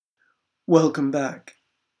Welcome back.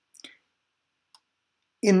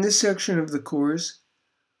 In this section of the course,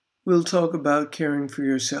 we'll talk about caring for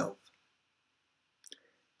yourself.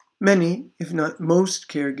 Many, if not most,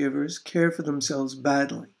 caregivers care for themselves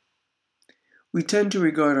badly. We tend to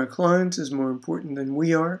regard our clients as more important than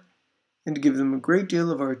we are and give them a great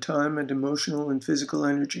deal of our time and emotional and physical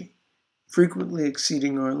energy, frequently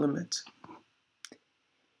exceeding our limits.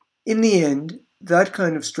 In the end, that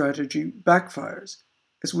kind of strategy backfires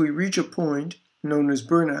as we reach a point, known as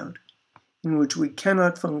burnout, in which we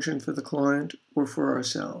cannot function for the client or for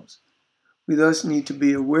ourselves. We thus need to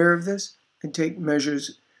be aware of this and take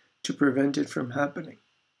measures to prevent it from happening.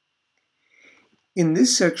 In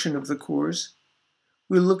this section of the course,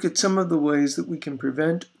 we'll look at some of the ways that we can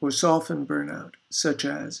prevent or soften burnout, such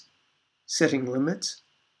as setting limits,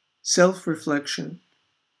 self-reflection,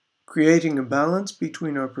 creating a balance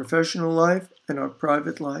between our professional life and our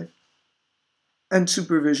private life, and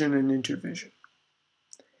supervision and intervision.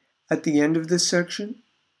 At the end of this section,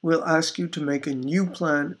 we'll ask you to make a new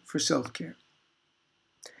plan for self-care.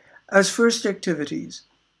 As first activities,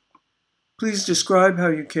 please describe how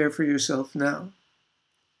you care for yourself now.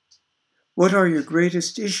 What are your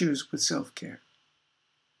greatest issues with self-care?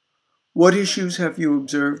 What issues have you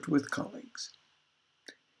observed with colleagues?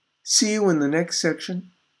 See you in the next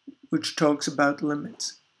section, which talks about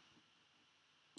limits.